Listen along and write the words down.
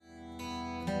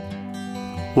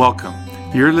Welcome.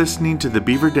 You're listening to the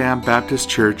Beaver Dam Baptist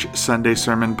Church Sunday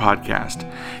Sermon Podcast.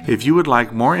 If you would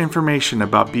like more information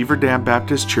about Beaver Dam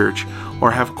Baptist Church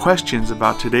or have questions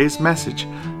about today's message,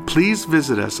 please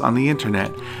visit us on the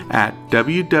internet at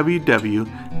www.bdbc.org.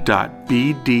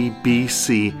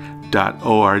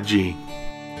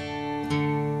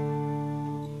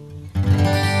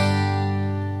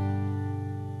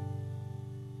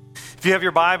 If you have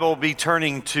your Bible, be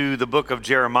turning to the book of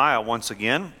Jeremiah once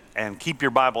again. And keep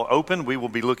your Bible open. We will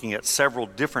be looking at several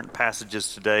different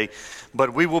passages today,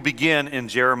 but we will begin in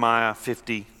Jeremiah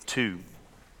 52.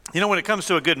 You know, when it comes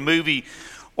to a good movie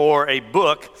or a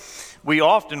book, we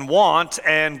often want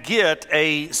and get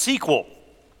a sequel.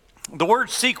 The word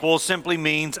sequel simply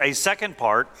means a second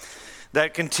part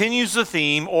that continues the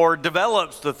theme or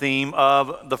develops the theme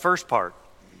of the first part.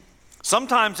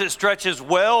 Sometimes it stretches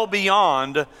well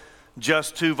beyond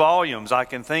just 2 volumes. I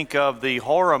can think of the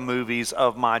horror movies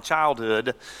of my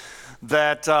childhood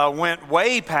that went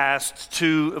way past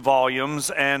 2 volumes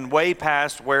and way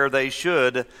past where they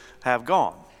should have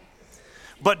gone.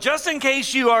 But just in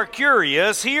case you are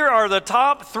curious, here are the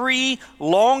top 3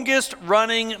 longest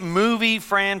running movie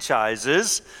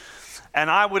franchises,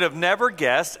 and I would have never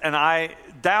guessed, and I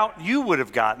doubt you would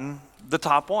have gotten the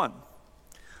top one.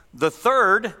 The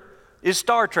third is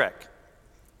Star Trek.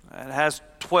 It has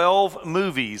 12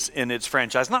 movies in its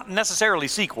franchise. Not necessarily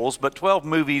sequels, but 12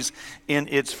 movies in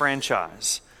its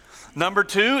franchise. Number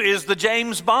 2 is the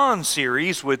James Bond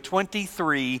series with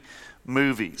 23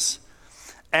 movies.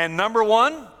 And number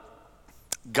 1,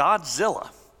 Godzilla.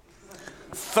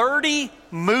 30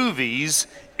 movies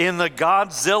in the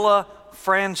Godzilla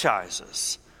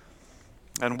franchises.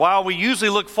 And while we usually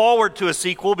look forward to a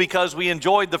sequel because we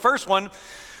enjoyed the first one,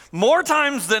 more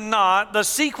times than not, the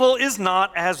sequel is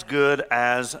not as good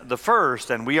as the first,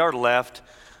 and we are left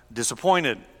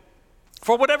disappointed.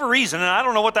 For whatever reason, and I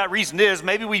don't know what that reason is,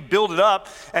 maybe we build it up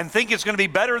and think it's going to be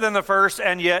better than the first,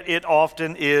 and yet it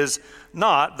often is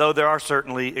not, though there are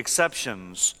certainly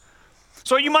exceptions.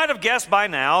 So you might have guessed by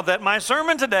now that my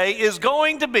sermon today is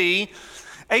going to be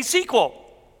a sequel,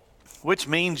 which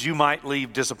means you might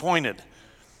leave disappointed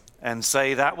and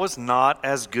say that was not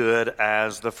as good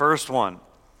as the first one.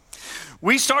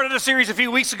 We started a series a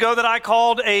few weeks ago that I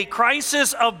called A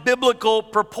Crisis of Biblical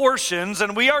Proportions,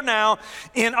 and we are now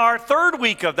in our 3rd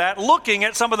week of that, looking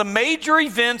at some of the major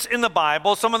events in the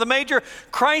Bible, some of the major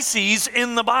crises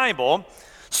in the Bible,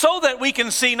 so that we can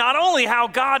see not only how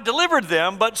God delivered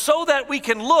them, but so that we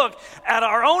can look at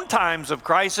our own times of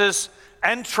crisis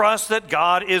and trust that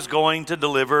God is going to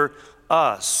deliver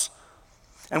us.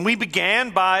 And we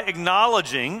began by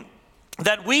acknowledging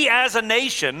that we as a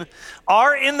nation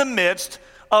are in the midst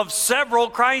of several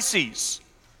crises.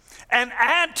 And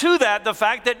add to that the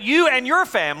fact that you and your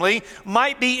family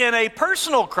might be in a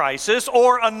personal crisis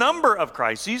or a number of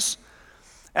crises,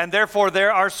 and therefore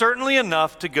there are certainly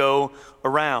enough to go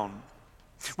around.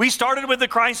 We started with the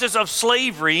crisis of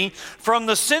slavery from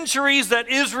the centuries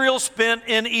that Israel spent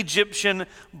in Egyptian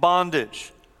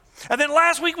bondage. And then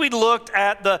last week we looked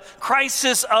at the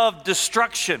crisis of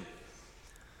destruction.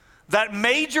 That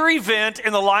major event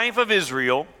in the life of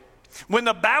Israel when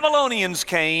the Babylonians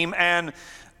came and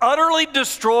utterly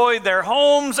destroyed their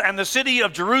homes and the city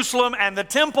of Jerusalem and the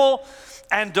temple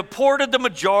and deported the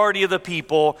majority of the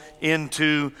people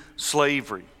into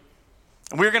slavery.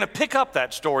 And we're going to pick up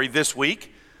that story this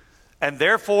week, and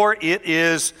therefore it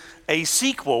is a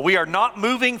sequel. We are not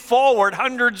moving forward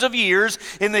hundreds of years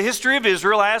in the history of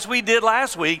Israel as we did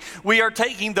last week. We are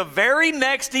taking the very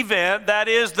next event, that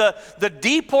is the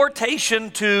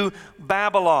deportation to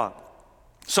Babylon.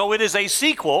 So it is a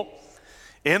sequel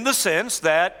in the sense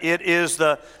that it is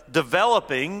the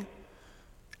developing,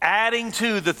 adding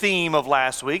to the theme of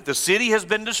last week. The city has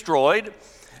been destroyed,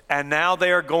 and now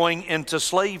they are going into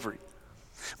slavery.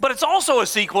 But it's also a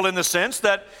sequel in the sense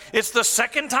that it's the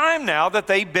second time now that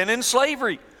they've been in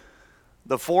slavery.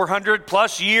 The 400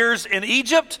 plus years in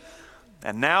Egypt,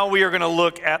 and now we are going to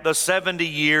look at the 70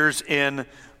 years in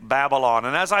Babylon.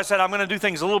 And as I said, I'm going to do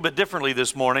things a little bit differently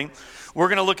this morning. We're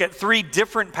going to look at 3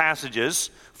 different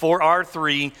passages for our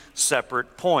 3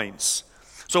 separate points.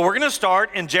 So we're going to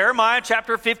start in Jeremiah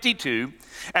chapter 52,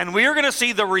 and we are going to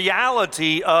see the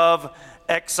reality of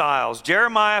exiles.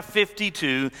 Jeremiah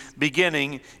 52,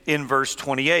 beginning in verse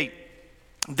 28.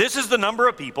 This is the number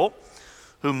of people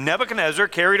whom Nebuchadnezzar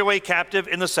carried away captive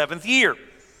in the 7th year.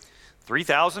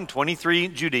 3,023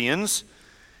 Judeans.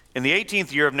 In the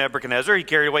 18th year of Nebuchadnezzar, he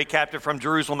carried away captive from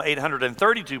Jerusalem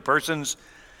 832 persons.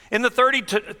 In the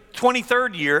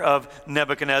 23rd year of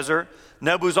Nebuchadnezzar,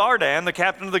 Nebuzaradan, the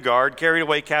captain of the guard, carried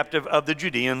away captive of the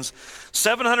Judeans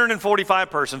 745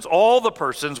 persons. All the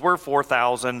persons were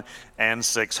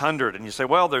 4,600. And you say,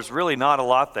 well, there's really not a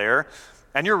lot there.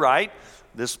 And you're right.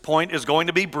 This point is going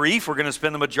to be brief. We're going to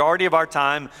spend the majority of our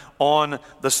time on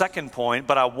the second point.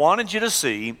 But I wanted you to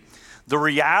see the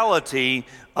reality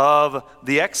of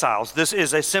the exiles. This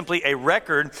is simply a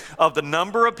record of the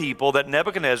number of people that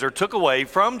Nebuchadnezzar took away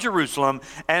from Jerusalem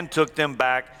and took them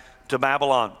back to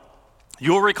Babylon.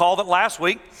 You'll recall that last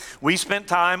week we spent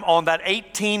time on that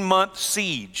 18-month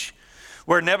siege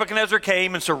where Nebuchadnezzar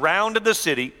came and surrounded the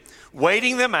city,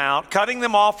 waiting them out, cutting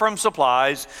them off from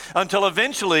supplies, until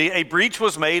eventually a breach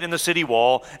was made in the city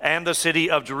wall and the city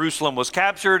of Jerusalem was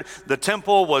captured, the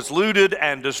temple was looted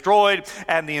and destroyed,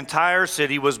 and the entire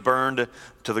city was burned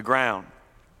to the ground.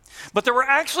 But there were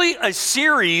actually a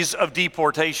series of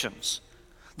deportations.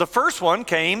 The first one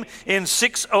came in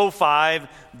 605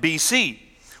 BC,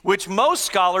 which most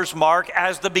scholars mark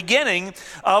as the beginning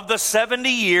of the 70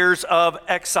 years of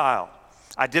exile.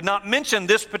 I did not mention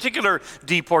this particular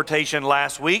deportation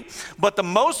last week, but the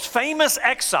most famous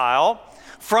exile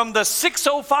from the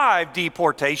 605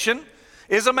 deportation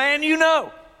is a man you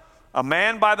know, a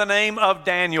man by the name of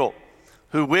Daniel,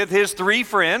 who with his 3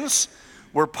 friends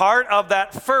were part of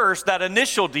that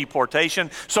initial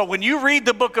deportation. So when you read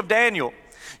the book of Daniel,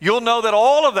 you'll know that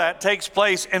all of that takes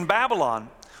place in Babylon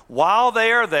while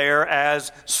they are there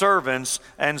as servants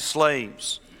and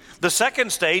slaves. The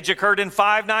second stage occurred in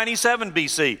 597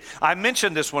 BC. I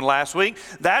mentioned this one last week.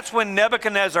 That's when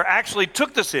Nebuchadnezzar actually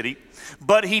took the city,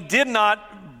 but he did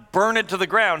not burn it to the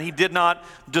ground. He did not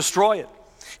destroy it.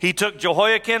 He took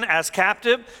Jehoiakim as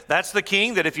captive. That's the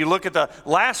king that, if you look at the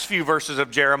last few verses of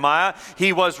Jeremiah,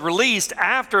 he was released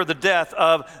after the death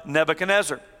of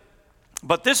Nebuchadnezzar.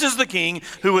 But this is the king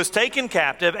who was taken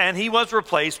captive, and he was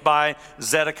replaced by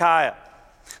Zedekiah.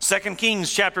 2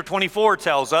 Kings chapter 24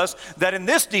 tells us that in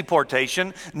this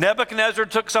deportation, Nebuchadnezzar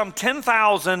took some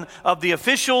 10,000 of the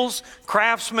officials,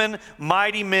 craftsmen,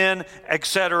 mighty men,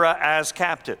 etc. as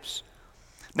captives.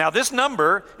 Now, this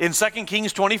number in 2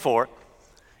 Kings 24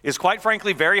 is quite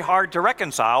frankly very hard to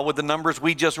reconcile with the numbers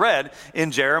we just read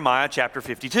in Jeremiah chapter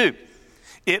 52.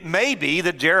 It may be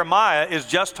that Jeremiah is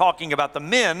just talking about the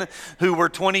men who were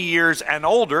 20 years and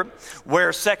older,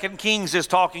 where 2 Kings is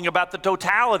talking about the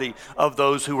totality of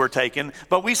those who were taken,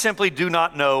 but we simply do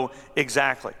not know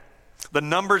exactly. The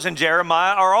numbers in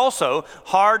Jeremiah are also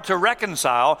hard to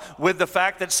reconcile with the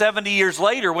fact that 70 years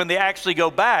later, when they actually go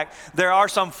back, there are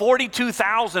some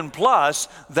 42,000 plus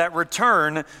that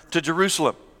return to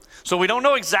Jerusalem. So we don't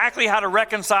know exactly how to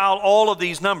reconcile all of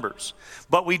these numbers.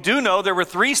 But we do know there were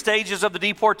 3 stages of the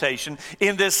deportation.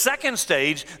 In this second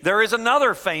stage, there is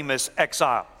another famous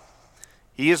exile.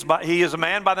 He is a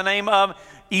man by the name of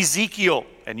Ezekiel,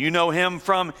 and you know him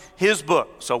from his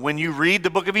book. So when you read the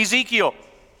book of Ezekiel,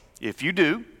 if you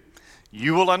do,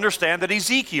 you will understand that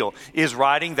Ezekiel is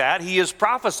writing that. He is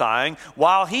prophesying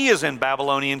while he is in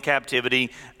Babylonian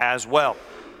captivity as well.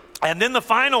 And then the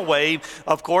final wave,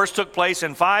 of course, took place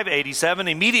in 587,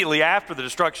 immediately after the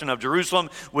destruction of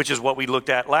Jerusalem, which is what we looked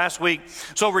at last week.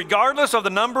 So regardless of the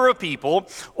number of people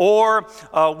or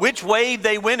which wave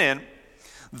they went in,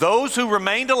 those who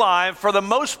remained alive, for the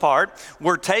most part,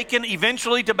 were taken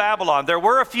eventually to Babylon. There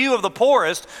were a few of the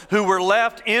poorest who were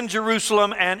left in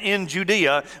Jerusalem and in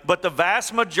Judea, but the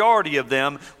vast majority of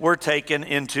them were taken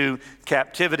into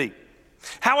captivity.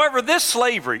 However, this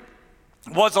slavery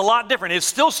was a lot different. It's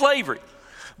still slavery,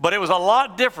 but it was a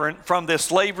lot different from the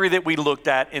slavery that we looked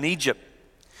at in Egypt.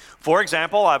 For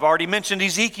example, I've already mentioned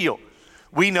Ezekiel.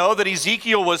 We know that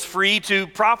Ezekiel was free to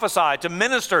prophesy, to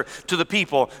minister to the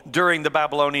people during the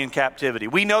Babylonian captivity.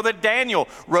 We know that Daniel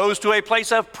rose to a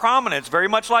place of prominence, very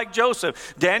much like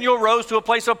Joseph. Daniel rose to a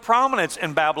place of prominence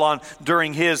in Babylon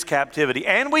during his captivity.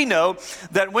 And we know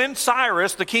that when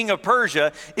Cyrus, the king of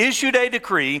Persia, issued a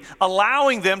decree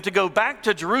allowing them to go back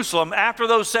to Jerusalem after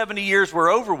those 70 years were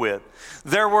over with,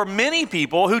 there were many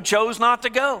people who chose not to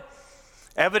go,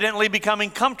 evidently becoming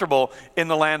comfortable in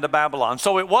the land of Babylon.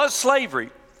 So it was slavery,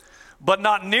 but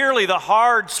not nearly the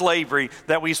hard slavery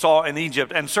that we saw in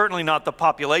Egypt, and certainly not the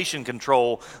population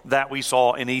control that we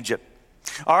saw in Egypt.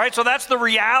 All right, so that's the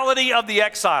reality of the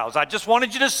exiles. I just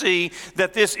wanted you to see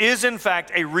that this is, in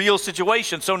fact, a real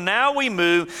situation. So now we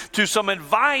move to some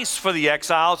advice for the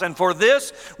exiles, and for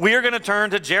this, we are going to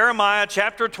turn to Jeremiah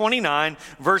chapter 29,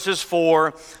 verses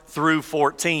 4 through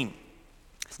 14.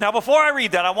 Now, before I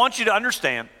read that, I want you to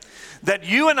understand that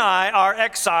you and I are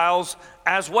exiles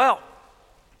as well.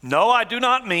 No, I do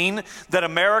not mean that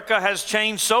America has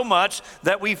changed so much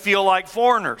that we feel like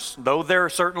foreigners, though there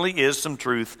certainly is some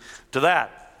truth to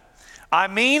that. I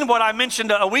mean what I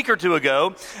mentioned a week or two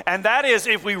ago, and that is,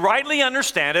 if we rightly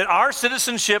understand it, our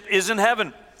citizenship is in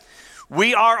heaven.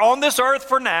 We are on this earth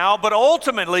for now, but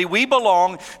ultimately we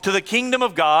belong to the kingdom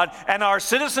of God, and our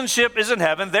citizenship is in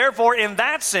heaven. Therefore, in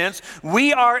that sense,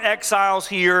 we are exiles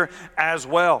here as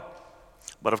well.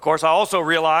 But of course, I also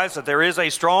realize that there is a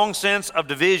strong sense of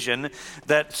division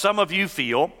that some of you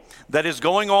feel that is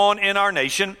going on in our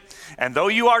nation. And though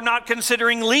you are not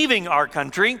considering leaving our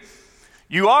country,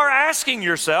 you are asking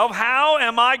yourself, how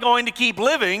am I going to keep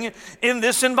living in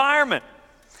this environment?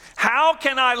 How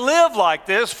can I live like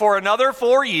this for another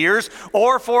 4 years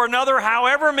or for another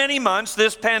however many months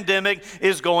this pandemic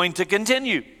is going to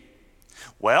continue?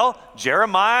 Well,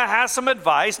 Jeremiah has some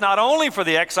advice not only for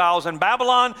the exiles in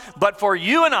Babylon, but for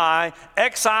you and I,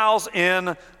 exiles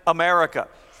in America.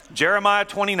 Jeremiah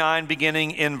 29,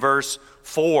 beginning in verse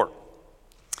 4.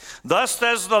 Thus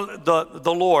says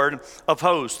the Lord of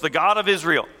hosts, the God of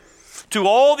Israel, to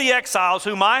all the exiles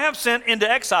whom I have sent into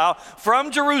exile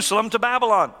from Jerusalem to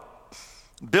Babylon,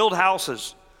 build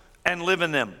houses and live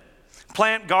in them,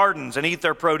 plant gardens and eat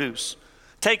their produce,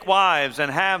 take wives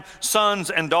and have sons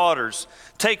and daughters,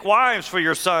 take wives for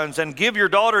your sons and give your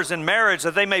daughters in marriage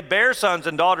that they may bear sons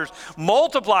and daughters,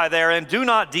 multiply there and do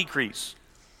not decrease,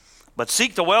 but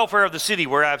seek the welfare of the city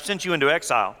where I have sent you into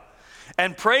exile,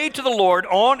 and pray to the Lord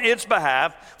on its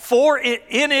behalf, for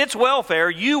in its welfare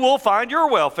you will find your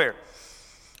welfare.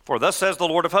 For thus says the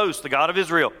Lord of hosts, the God of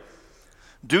Israel,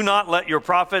 do not let your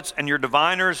prophets and your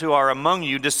diviners who are among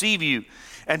you deceive you,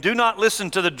 and do not listen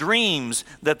to the dreams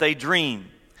that they dream.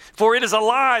 For it is a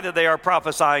lie that they are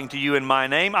prophesying to you in my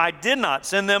name. I did not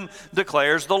send them,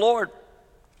 declares the Lord.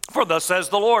 For thus says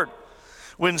the Lord,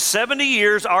 when 70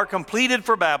 years are completed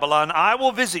for Babylon, I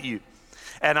will visit you,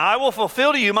 and I will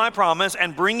fulfill to you my promise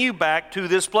and bring you back to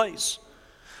this place.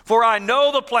 For I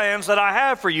know the plans that I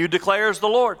have for you, declares the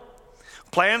Lord.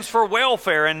 Plans for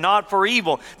welfare and not for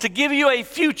evil, to give you a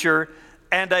future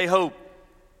and a hope.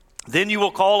 Then you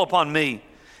will call upon me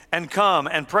and come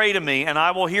and pray to me, and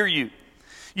I will hear you.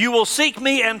 You will seek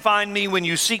me and find me when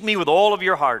you seek me with all of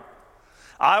your heart.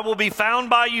 I will be found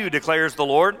by you, declares the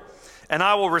Lord, and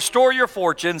I will restore your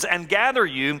fortunes and gather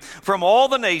you from all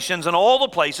the nations and all the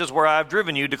places where I have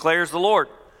driven you, declares the Lord.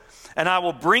 And I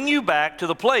will bring you back to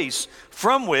the place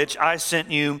from which I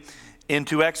sent you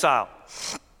into exile.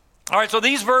 All right, so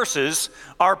these verses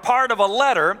are part of a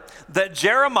letter that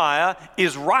Jeremiah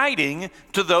is writing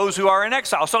to those who are in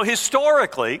exile. So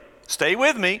historically, stay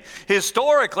with me,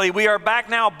 historically we are back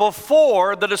now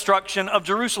before the destruction of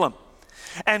Jerusalem.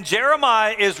 And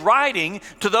Jeremiah is writing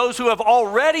to those who have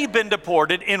already been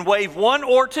deported in wave 1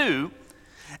 or 2,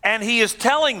 and he is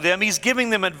telling them, he's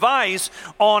giving them advice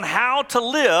on how to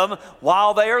live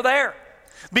while they are there.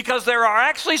 Because there are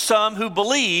actually some who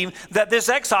believe that this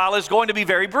exile is going to be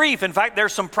very brief. In fact,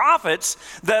 there's some prophets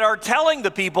that are telling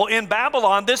the people in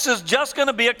Babylon, this is just going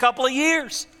to be a couple of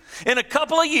years. In a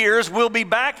couple of years, we'll be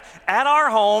back at our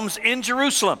homes in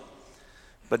Jerusalem.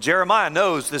 But Jeremiah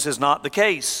knows this is not the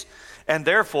case. And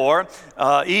therefore,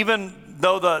 even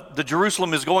though the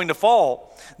Jerusalem is going to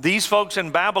fall, these folks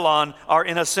in Babylon are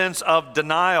in a sense of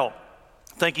denial,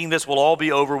 thinking this will all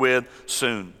be over with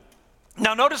soon.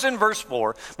 Now notice in verse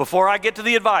 4, before I get to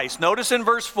the advice, notice in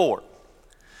verse 4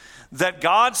 that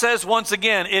God says once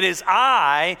again, it is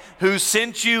I who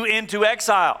sent you into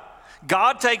exile.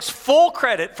 God takes full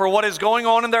credit for what is going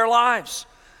on in their lives.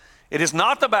 It is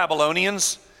not the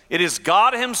Babylonians, it is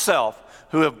God himself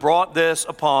who have brought this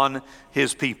upon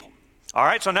his people. All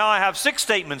right, so now I have 6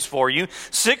 statements for you,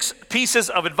 6 pieces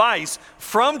of advice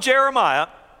from Jeremiah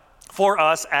for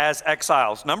us as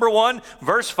exiles. Number 1,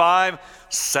 verse 5,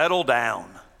 settle down.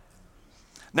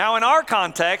 Now in our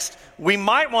context, we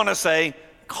might want to say,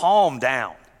 calm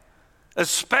down,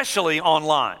 especially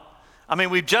online. I mean,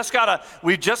 we've just got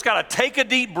to take a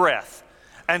deep breath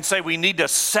and say we need to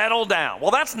settle down.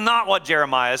 Well, that's not what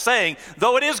Jeremiah is saying,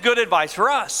 though it is good advice for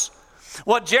us.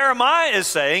 What Jeremiah is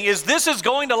saying is this is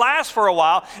going to last for a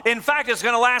while. In fact, it's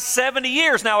going to last 70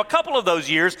 years. Now, a couple of those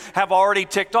years have already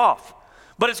ticked off,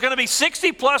 but it's going to be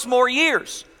 60 plus more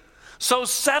years. So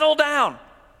settle down.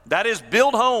 That is,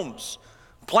 build homes,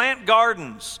 plant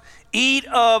gardens, eat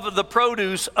of the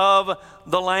produce of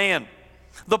the land.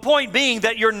 The point being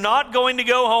that you're not going to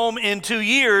go home in 2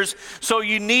 years, so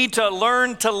you need to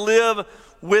learn to live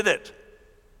with it.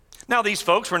 Now, these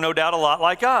folks were no doubt a lot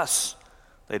like us.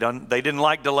 They didn't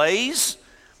like delays.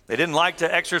 They didn't like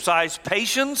to exercise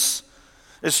patience,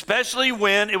 especially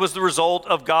when it was the result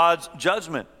of God's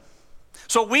judgment.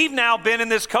 So we've now been in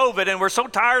this COVID, and we're so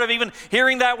tired of even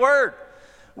hearing that word.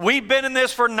 We've been in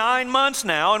this for 9 months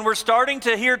now, and we're starting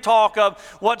to hear talk of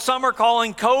what some are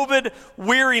calling COVID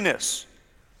weariness.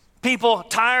 People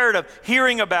tired of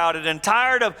hearing about it and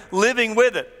tired of living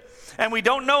with it. And we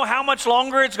don't know how much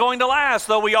longer it's going to last,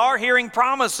 though we are hearing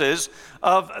promises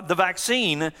of the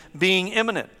vaccine being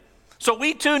imminent. So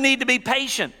we too need to be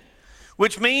patient,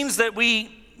 which means that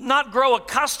we not grow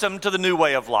accustomed to the new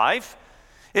way of life.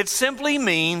 It simply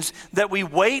means that we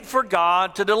wait for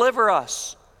God to deliver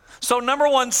us. So number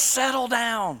one, settle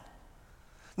down.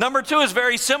 Number two is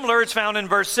very similar. It's found in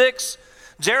verse 6.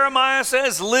 Jeremiah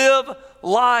says, live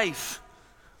life.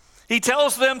 He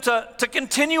tells them to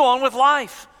continue on with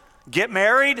life. Get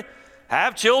married,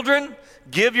 have children,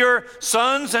 give your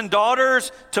sons and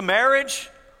daughters to marriage.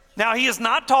 Now, he is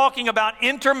not talking about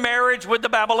intermarriage with the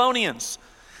Babylonians.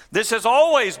 This has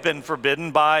always been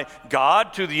forbidden by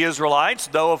God to the Israelites,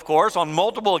 though, of course, on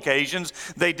multiple occasions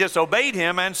they disobeyed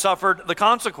him and suffered the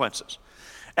consequences.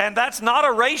 And that's not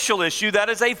a racial issue, that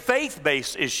is a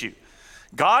faith-based issue.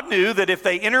 God knew that if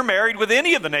they intermarried with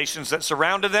any of the nations that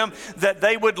surrounded them, that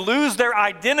they would lose their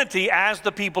identity as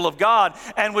the people of God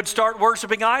and would start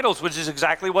worshiping idols, which is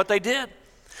exactly what they did.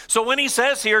 So when he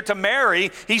says here to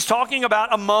marry, he's talking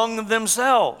about among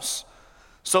themselves,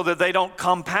 so that they don't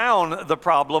compound the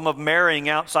problem of marrying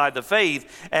outside the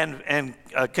faith and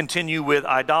continue with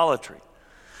idolatry.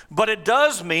 But it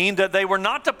does mean that they were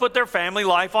not to put their family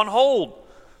life on hold.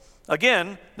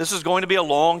 Again, this is going to be a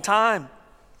long time.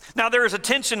 Now, there is a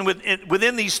tension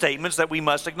within these statements that we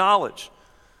must acknowledge.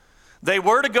 They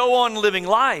were to go on living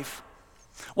life,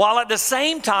 while at the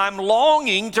same time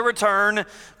longing to return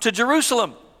to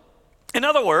Jerusalem. In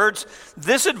other words,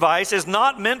 this advice is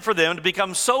not meant for them to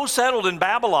become so settled in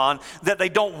Babylon that they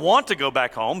don't want to go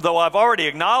back home, though I've already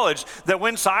acknowledged that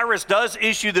when Cyrus does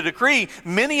issue the decree,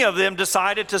 many of them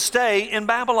decided to stay in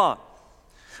Babylon.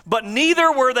 But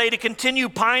neither were they to continue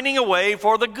pining away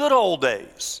for the good old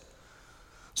days.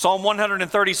 Psalm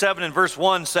 137 and verse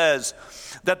 1 says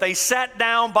that they sat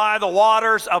down by the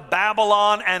waters of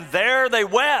Babylon, and there they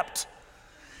wept.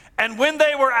 And when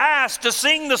they were asked to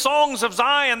sing the songs of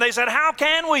Zion, they said, how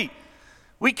can we?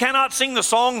 We cannot sing the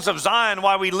songs of Zion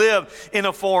while we live in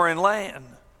a foreign land.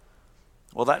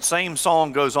 Well, that same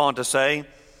song goes on to say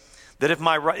that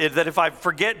if I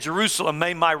forget Jerusalem,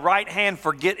 may my right hand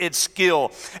forget its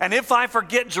skill. And if I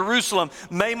forget Jerusalem,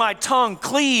 may my tongue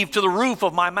cleave to the roof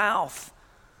of my mouth.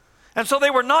 And so they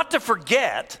were not to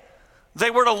forget, they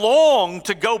were to long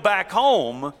to go back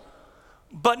home,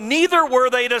 but neither were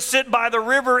they to sit by the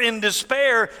river in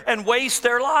despair and waste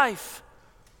their life.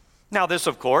 Now, this,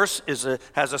 of course,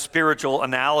 has a spiritual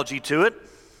analogy to it.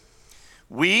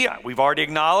 We've already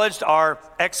acknowledged, are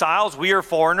exiles. We are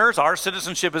foreigners. Our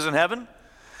citizenship is in heaven.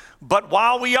 But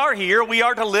while we are here, we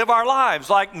are to live our lives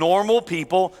like normal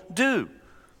people do.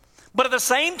 But at the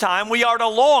same time, we are to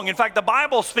long. In fact, the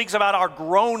Bible speaks about our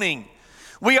groaning.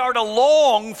 We are to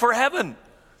long for heaven.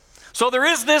 So there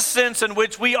is this sense in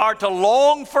which we are to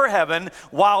long for heaven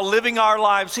while living our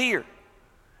lives here.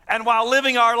 And while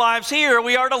living our lives here,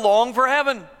 we are to long for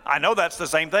heaven. I know that's the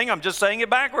same thing. I'm just saying it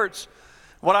backwards.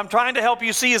 What I'm trying to help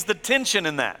you see is the tension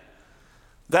in that.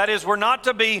 That is, we're not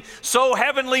to be so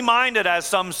heavenly minded, as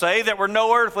some say, that we're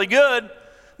no earthly good,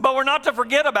 but we're not to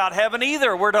forget about heaven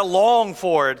either. We're to long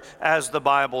for it, as the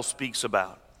Bible speaks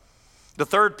about. The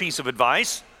third piece of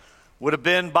advice would have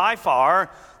been by far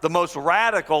the most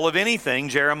radical of anything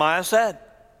Jeremiah said.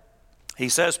 He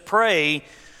says, pray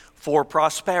for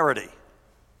prosperity.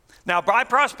 Now, by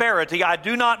prosperity, I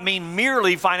do not mean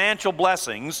merely financial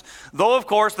blessings, though, of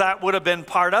course, that would have been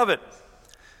part of it.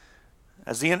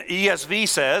 As the ESV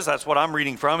says, that's what I'm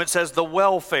reading from, it says the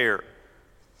welfare.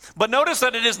 But notice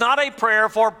that it is not a prayer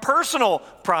for personal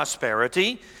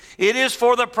prosperity. It is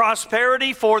for the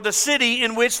prosperity for the city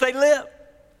in which they live.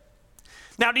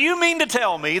 Now, do you mean to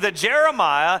tell me that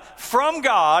Jeremiah, from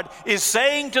God, is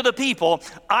saying to the people,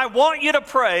 I want you to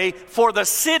pray for the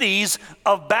cities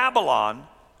of Babylon,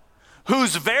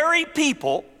 whose very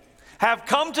people have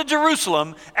come to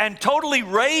Jerusalem and totally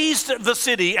razed the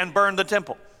city and burned the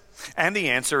temple? And the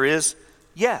answer is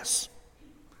yes.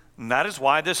 And that is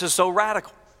why this is so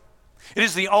radical. It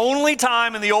is the only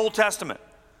time in the Old Testament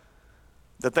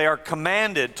that they are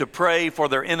commanded to pray for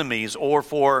their enemies or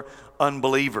for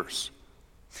unbelievers.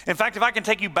 In fact, if I can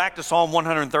take you back to Psalm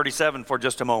 137 for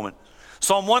just a moment.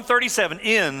 Psalm 137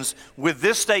 ends with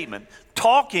this statement,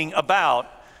 talking about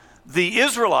the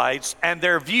Israelites and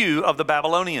their view of the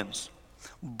Babylonians.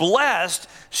 Blessed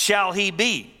shall he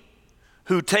be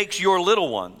who takes your little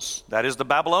ones, that is the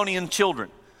Babylonian children,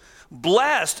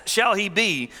 Blessed shall he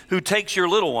be who takes your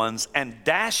little ones and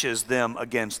dashes them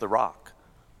against the rock.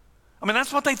 I mean,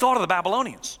 that's what they thought of the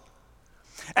Babylonians.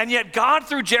 And yet God,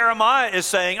 through Jeremiah, is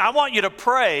saying, I want you to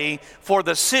pray for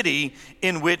the city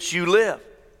in which you live.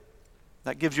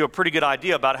 That gives you a pretty good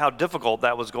idea about how difficult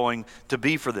that was going to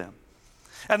be for them.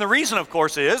 And the reason, of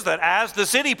course, is that as the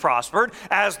city prospered,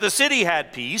 as the city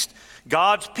had peace,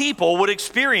 God's people would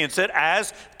experience it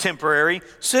as temporary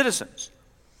citizens.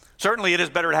 Certainly, it is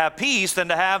better to have peace than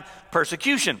to have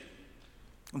persecution.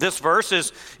 This verse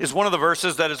is one of the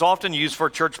verses that is often used for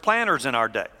church planners in our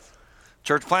day.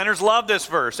 Church planners love this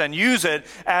verse and use it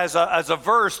as a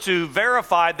verse to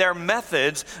verify their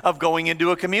methods of going into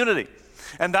a community.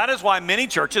 And that is why many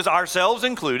churches, ourselves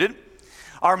included,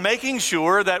 are making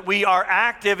sure that we are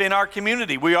active in our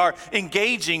community. We are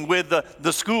engaging with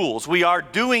the schools. We are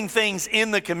doing things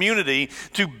in the community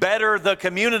to better the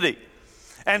community.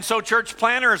 And so church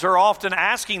planners are often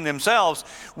asking themselves,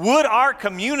 would our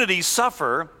community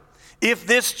suffer if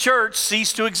this church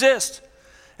ceased to exist?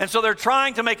 And so they're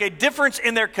trying to make a difference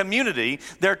in their community.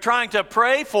 They're trying to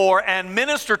pray for and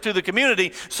minister to the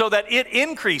community so that it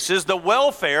increases, the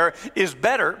welfare is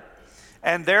better,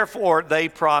 and therefore they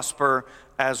prosper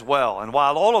as well. And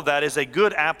while all of that is a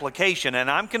good application, and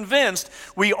I'm convinced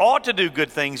we ought to do good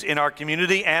things in our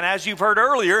community, and as you've heard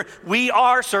earlier, we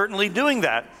are certainly doing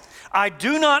that, I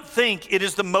do not think it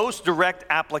is the most direct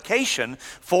application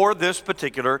for this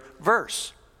particular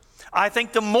verse. I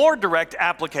think the more direct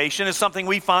application is something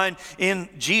we find in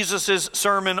Jesus'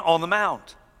 Sermon on the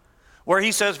Mount, where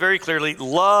he says very clearly,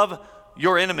 love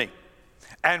your enemy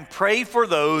and pray for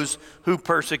those who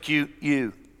persecute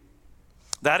you.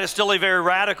 That is still a very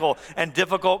radical and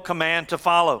difficult command to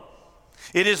follow.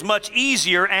 It is much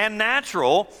easier and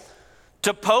natural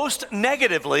to post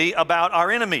negatively about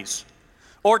our enemies,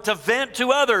 or to vent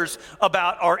to others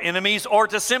about our enemies, or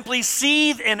to simply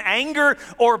seethe in anger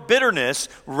or bitterness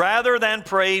rather than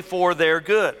pray for their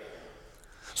good.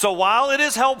 So while it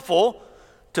is helpful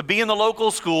to be in the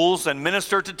local schools and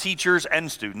minister to teachers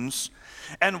and students,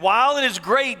 and while it is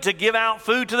great to give out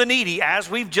food to the needy, as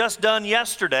we've just done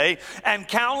yesterday, and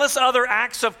countless other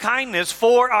acts of kindness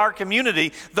for our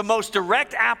community, the most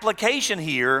direct application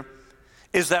here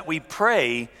is that we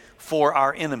pray for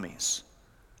our enemies.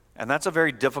 And that's a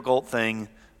very difficult thing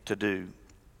to do.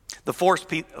 The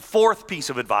fourth piece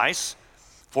of advice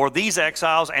for these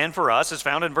exiles and for us is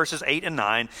found in verses 8 and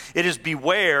 9. It is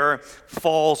beware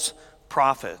false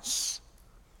prophets.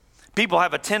 People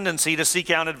have a tendency to seek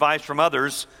out advice from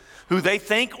others who they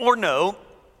think or know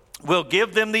will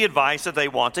give them the advice that they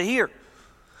want to hear.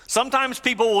 Sometimes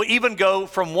people will even go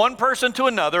from one person to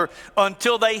another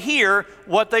until they hear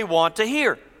what they want to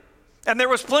hear. And there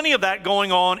was plenty of that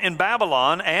going on in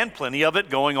Babylon and plenty of it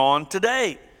going on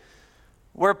today,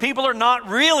 where people are not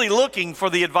really looking for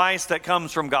the advice that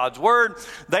comes from God's Word.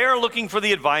 They are looking for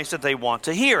the advice that they want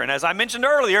to hear. And as I mentioned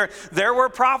earlier, there were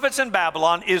prophets in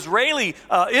Babylon,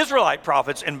 Israelite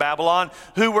prophets in Babylon,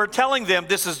 who were telling them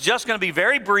this is just going to be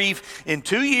very brief. In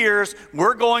 2 years,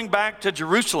 we're going back to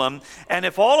Jerusalem. And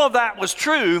if all of that was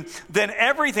true, then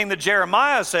everything that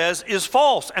Jeremiah says is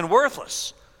false and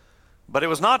worthless. But it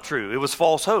was not true. It was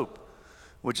false hope,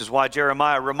 which is why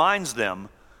Jeremiah reminds them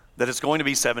that it's going to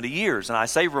be 70 years. And I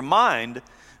say remind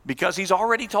because he's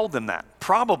already told them that,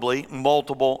 probably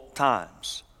multiple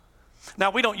times. Now,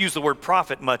 we don't use the word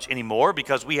prophet much anymore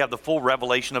because we have the full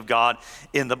revelation of God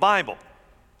in the Bible.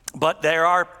 But there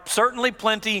are certainly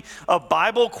plenty of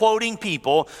Bible-quoting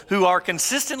people who are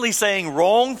consistently saying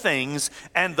wrong things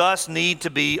and thus need to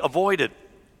be avoided.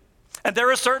 And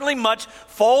there is certainly much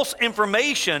false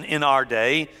information in our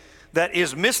day that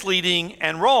is misleading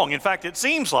and wrong. In fact, it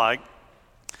seems like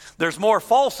there's more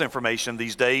false information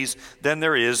these days than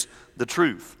there is the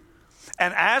truth.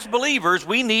 And as believers,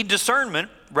 we need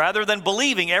discernment rather than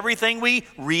believing everything we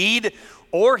read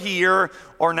or hear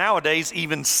or nowadays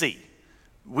even see.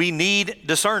 We need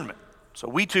discernment. So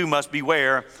we too must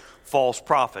beware false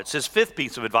prophets. His fifth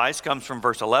piece of advice comes from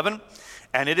verse 11,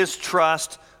 and it is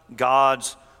trust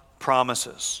God's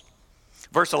promises.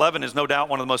 Verse 11 is no doubt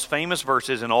one of the most famous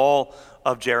verses in all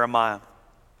of Jeremiah.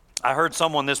 I heard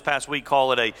someone this past week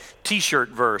call it a t-shirt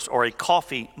verse or a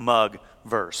coffee mug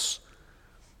verse.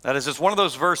 That is, it's one of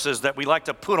those verses that we like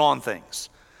to put on things.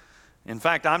 In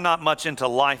fact, I'm not much into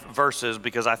life verses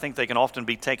because I think they can often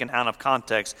be taken out of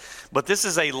context, but this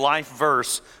is a life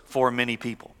verse for many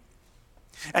people.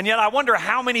 And yet I wonder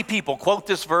how many people quote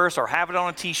this verse or have it on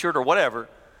a t-shirt or whatever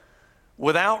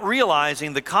without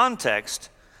realizing the context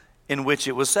in which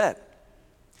it was said.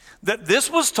 That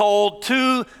this was told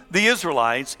to the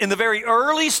Israelites in the very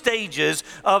early stages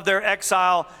of their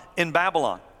exile in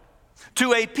Babylon.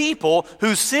 to a people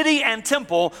whose city and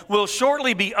temple will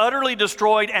shortly be utterly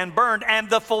destroyed and burned, and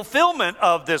the fulfillment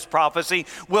of this prophecy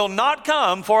will not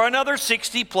come for another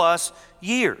 60 plus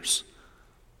years.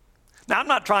 Now, I'm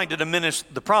not trying to diminish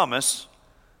the promise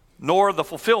nor the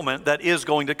fulfillment that is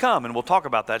going to come, and we'll talk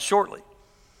about that shortly.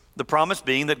 The promise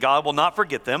being that God will not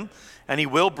forget them, and he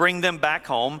will bring them back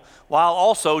home while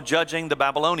also judging the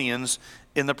Babylonians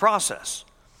in the process.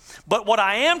 But what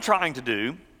I am trying to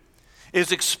do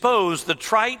is expose the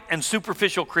trite and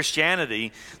superficial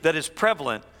Christianity that is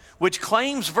prevalent, which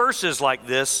claims verses like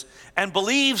this and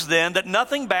believes then that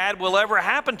nothing bad will ever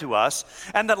happen to us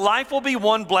and that life will be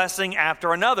one blessing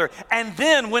after another. And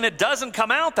then when it doesn't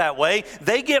come out that way,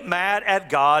 they get mad at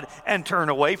God and turn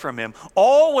away from him,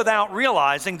 all without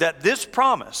realizing that this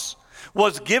promise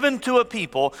was given to a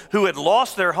people who had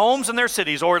lost their homes and their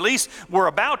cities, or at least were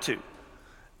about to,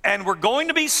 and were going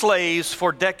to be slaves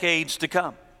for decades to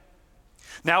come.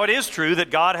 Now, it is true that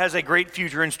God has a great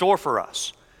future in store for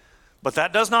us, but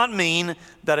that does not mean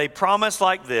that a promise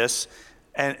like this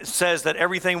says that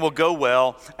everything will go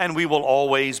well and we will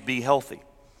always be healthy.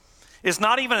 It's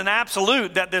not even an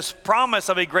absolute that this promise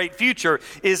of a great future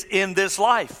is in this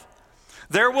life.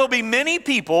 There will be many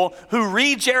people who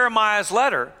read Jeremiah's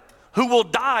letter who will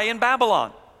die in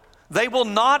Babylon. They will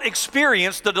not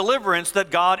experience the deliverance that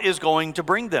God is going to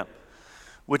bring them,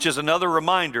 which is another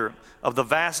reminder of the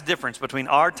vast difference between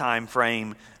our time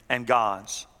frame and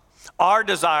God's. Our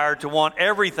desire to want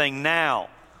everything now,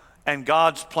 and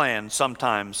God's plan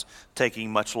sometimes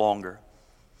taking much longer.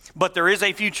 But there is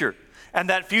a future, and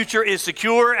that future is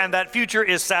secure, and that future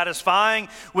is satisfying,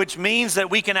 which means that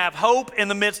we can have hope in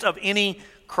the midst of any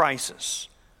crisis.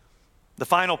 The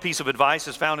final piece of advice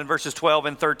is found in verses 12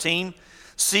 and 13.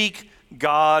 Seek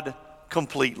God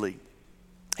completely.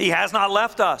 He has not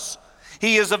left us.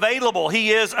 He is available.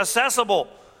 He is accessible,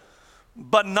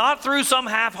 but not through some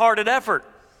half-hearted effort.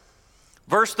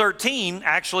 Verse 13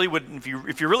 actually would,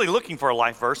 if you're really looking for a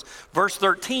life verse, verse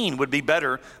 13 would be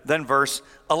better than verse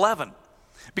 11.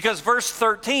 Because verse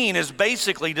 13 is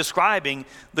basically describing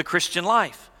the Christian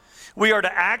life. We are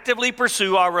to actively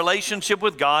pursue our relationship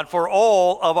with God for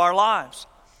all of our lives.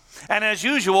 And as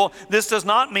usual, this does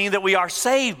not mean that we are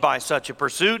saved by such a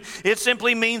pursuit. It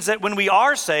simply means that when we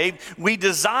are saved, we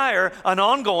desire an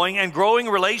ongoing and growing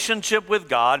relationship with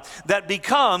God that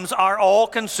becomes our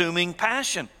all-consuming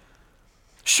passion.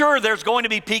 Sure, there's going to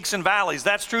be peaks and valleys.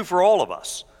 That's true for all of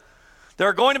us. There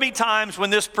are going to be times when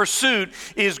this pursuit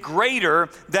is greater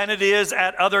than it is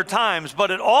at other times, but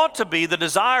it ought to be the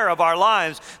desire of our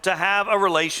lives to have a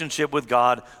relationship with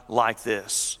God like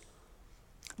this.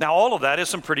 Now, all of that is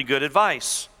some pretty good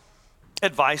advice.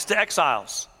 Advice to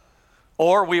exiles,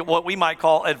 or what we might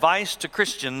call advice to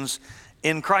Christians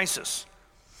in crisis.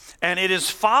 And it is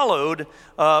followed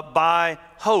by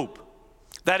hope.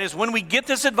 That is, when we get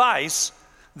this advice,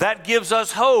 that gives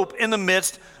us hope in the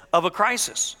midst of a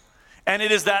crisis. And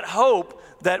it is that hope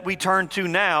that we turn to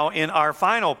now in our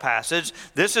final passage.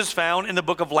 This is found in the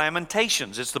book of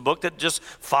Lamentations. It's the book that just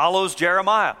follows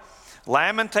Jeremiah.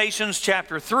 Lamentations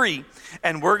chapter 3,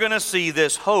 and we're going to see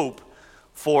this hope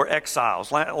for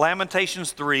exiles.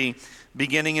 Lamentations 3,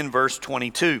 beginning in verse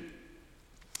 22.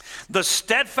 The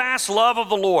steadfast love of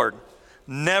the Lord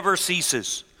never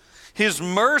ceases. His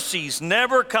mercies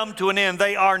never come to an end.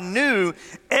 They are new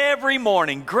every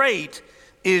morning. Great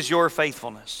is your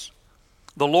faithfulness.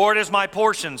 The Lord is my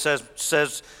portion,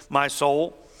 says my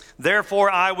soul. Therefore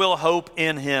I will hope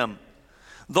in him.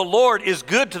 The Lord is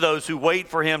good to those who wait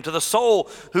for him, to the soul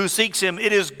who seeks him.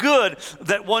 It is good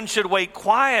that one should wait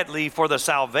quietly for the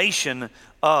salvation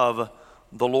of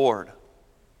the Lord.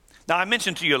 Now, I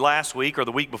mentioned to you last week, or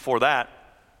the week before that,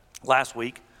 last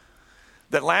week,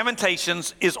 that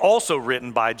Lamentations is also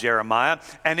written by Jeremiah,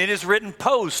 and it is written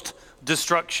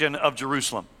post-destruction of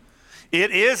Jerusalem.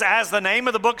 It is, as the name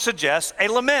of the book suggests, a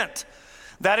lament.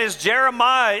 That is,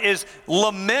 Jeremiah is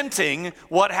lamenting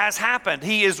what has happened.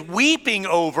 He is weeping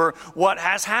over what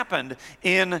has happened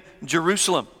in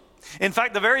Jerusalem. In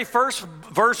fact, the very first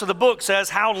verse of the book says,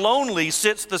 "How lonely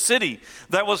sits the city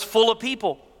that was full of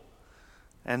people."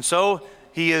 And so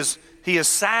he is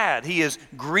sad. He is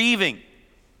grieving.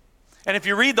 And if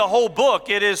you read the whole book,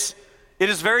 it is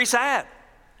very sad.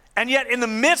 And yet in the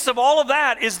midst of all of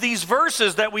that is these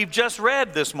verses that we've just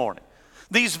read this morning.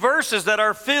 These verses that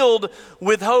are filled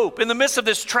with hope. In the midst of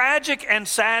this tragic and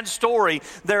sad story,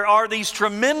 there are these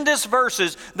tremendous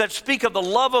verses that speak of the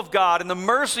love of God and the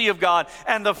mercy of God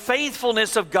and the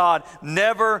faithfulness of God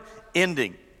never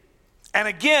ending. And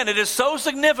again, it is so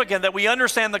significant that we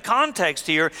understand the context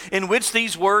here in which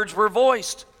these words were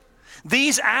voiced.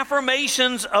 These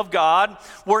affirmations of God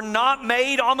were not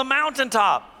made on the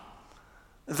mountaintop.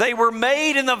 They were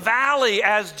made in the valley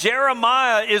as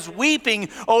Jeremiah is weeping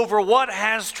over what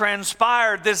has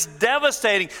transpired. This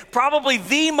devastating, probably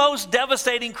the most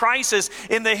devastating crisis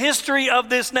in the history of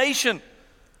this nation.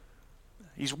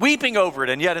 He's weeping over it,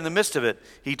 and yet in the midst of it,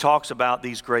 he talks about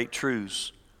these great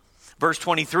truths. Verse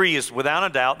 23 is without a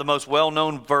doubt the most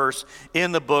well-known verse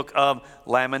in the book of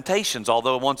Lamentations,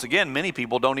 although once again, many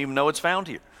people don't even know it's found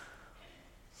here.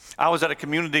 I was at a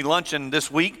community luncheon this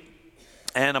week,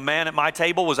 and a man at my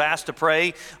table was asked to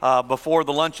pray before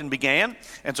the luncheon began.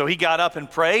 And so he got up and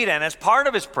prayed, and as part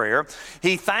of his prayer,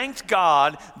 he thanked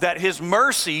God that his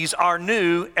mercies are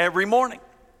new every morning.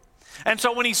 And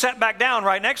so when he sat back down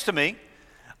right next to me,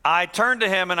 I turned to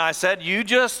him and I said, "You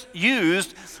just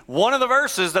used one of the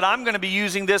verses that I'm going to be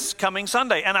using this coming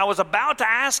Sunday." And I was about to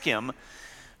ask him,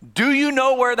 "Do you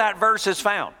know where that verse is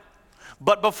found?"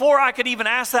 But before I could even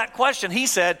ask that question, he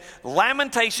said,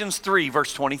 Lamentations 3,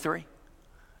 verse 23.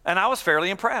 And I was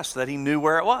fairly impressed that he knew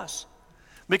where it was.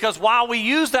 Because while we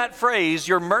use that phrase,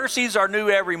 "Your mercies are new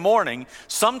every morning,"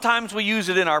 sometimes we use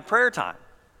it in our prayer time.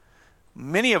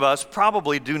 Many of us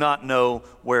probably do not know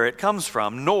where it comes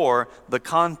from, nor the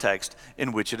context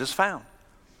in which it is found.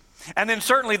 And then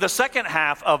certainly the second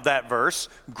half of that verse,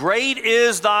 "Great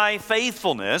is thy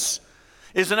faithfulness,"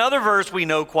 is another verse we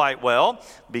know quite well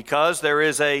because there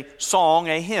is a song,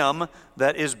 a hymn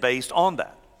that is based on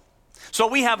that. So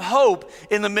we have hope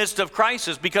in the midst of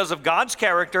crisis because of God's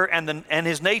character and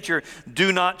his nature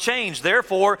do not change.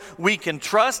 Therefore, we can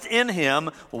trust in him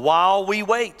while we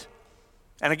wait.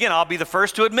 And again, I'll be the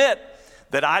first to admit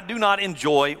that I do not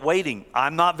enjoy waiting.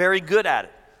 I'm not very good at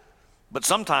it. But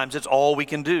sometimes it's all we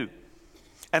can do.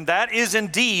 And that is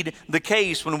indeed the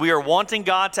case when we are wanting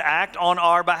God to act on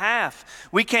our behalf.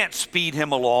 We can't speed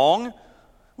him along.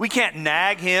 We can't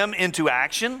nag him into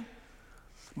action.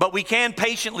 But we can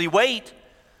patiently wait,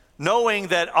 knowing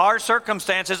that our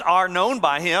circumstances are known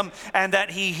by him and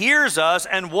that he hears us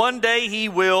and one day he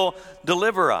will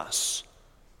deliver us.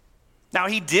 Now,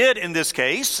 he did in this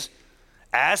case,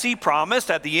 as he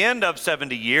promised at the end of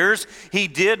 70 years, he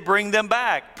did bring them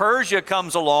back. Persia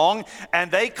comes along and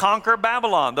they conquer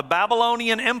Babylon. The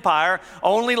Babylonian Empire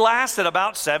only lasted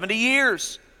about 70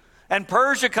 years. And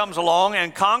Persia comes along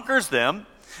and conquers them.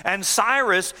 And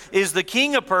Cyrus is the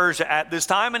king of Persia at this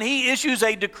time, and he issues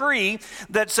a decree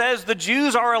that says the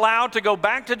Jews are allowed to go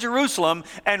back to Jerusalem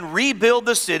and rebuild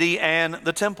the city and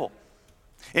the temple.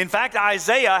 In fact,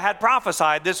 Isaiah had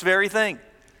prophesied this very thing.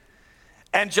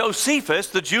 And Josephus,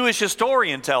 the Jewish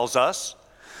historian, tells us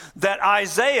that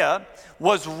Isaiah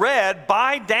was read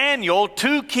by Daniel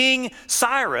to King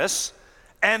Cyrus,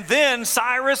 and then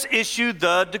Cyrus issued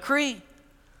the decree.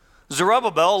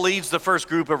 Zerubbabel leads the first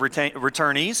group of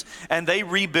returnees, and they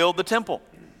rebuild the temple.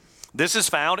 This is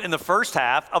found in the first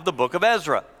half of the book of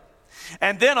Ezra.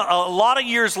 And then a lot of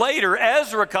years later,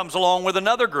 Ezra comes along with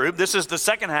another group. This is the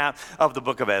second half of the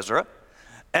book of Ezra.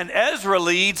 And Ezra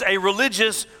leads a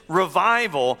religious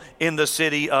revival in the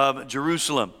city of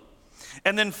Jerusalem.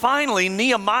 And then finally,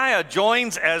 Nehemiah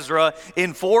joins Ezra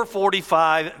in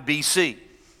 445 BC.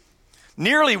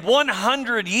 Nearly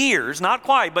 100 years, not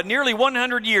quite, but nearly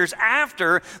 100 years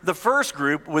after the first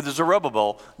group with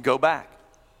Zerubbabel go back.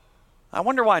 I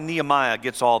wonder why Nehemiah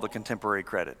gets all the contemporary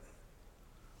credit.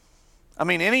 I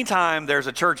mean, anytime there's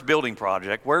a church building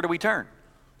project, where do we turn?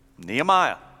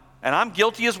 Nehemiah. And I'm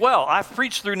guilty as well. I've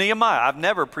preached through Nehemiah. I've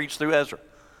never preached through Ezra.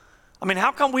 I mean,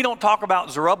 how come we don't talk about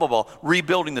Zerubbabel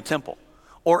rebuilding the temple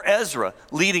or Ezra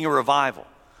leading a revival?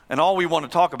 And all we want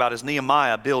to talk about is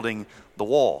Nehemiah building the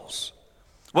walls.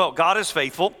 Well, God is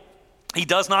faithful. He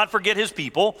does not forget his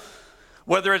people.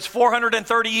 Whether it's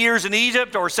 430 years in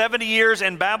Egypt or 70 years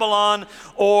in Babylon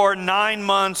or 9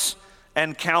 months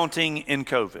and counting in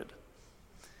COVID.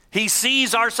 He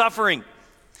sees our suffering.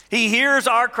 He hears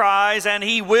our cries, and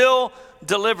he will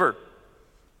deliver.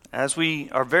 As we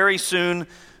are very soon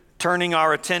turning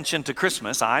our attention to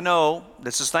Christmas, I know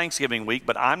this is Thanksgiving week,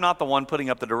 but I'm not the one putting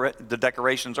up the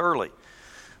decorations early.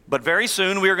 But very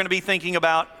soon we are going to be thinking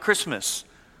about Christmas.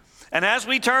 And as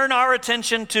we turn our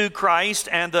attention to Christ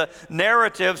and the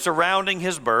narrative surrounding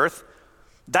his birth,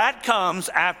 that comes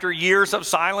after years of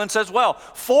silence as well.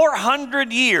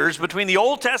 400 years between the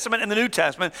Old Testament and the New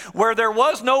Testament where there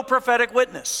was no prophetic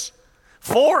witness.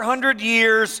 400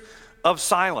 years of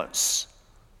silence.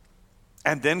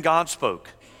 And then God spoke,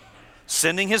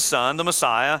 sending his son, the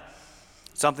Messiah,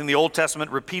 something the Old Testament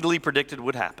repeatedly predicted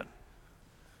would happen.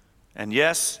 And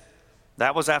yes,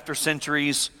 that was after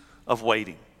centuries of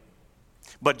waiting.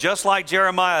 But just like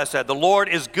Jeremiah said, the Lord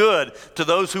is good to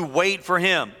those who wait for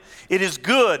him. It is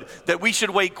good that we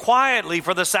should wait quietly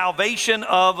for the salvation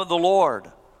of the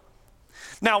Lord.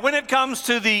 Now, when it comes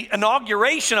to the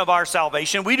inauguration of our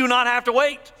salvation, we do not have to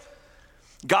wait.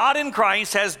 God in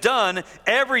Christ has done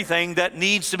everything that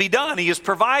needs to be done. He has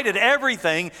provided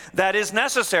everything that is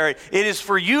necessary. It is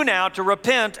for you now to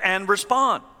repent and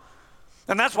respond.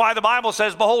 And that's why the Bible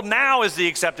says, behold, now is the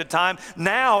accepted time.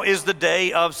 Now is the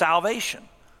day of salvation.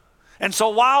 And so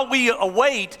while we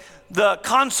await the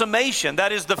consummation,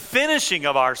 that is the finishing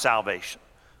of our salvation,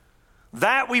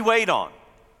 that we wait on.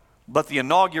 But the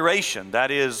inauguration,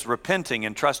 that is repenting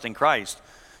and trusting Christ,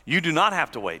 you do not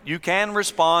have to wait. You can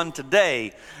respond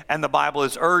today, and the Bible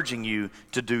is urging you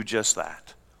to do just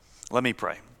that. Let me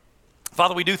pray.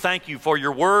 Father, we do thank you for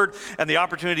your word and the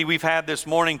opportunity we've had this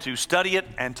morning to study it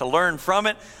and to learn from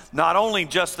it, not only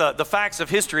just the facts of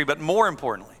history, but more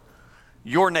importantly,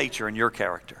 your nature and your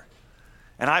character.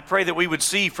 And I pray that we would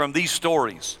see from these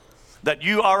stories that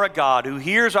you are a God who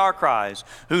hears our cries,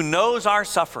 who knows our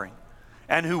suffering,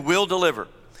 and who will deliver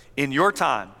in your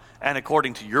time and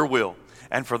according to your will.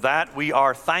 And for that, we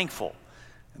are thankful.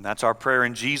 And that's our prayer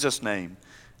in Jesus' name.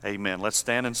 Amen. Let's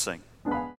stand and sing.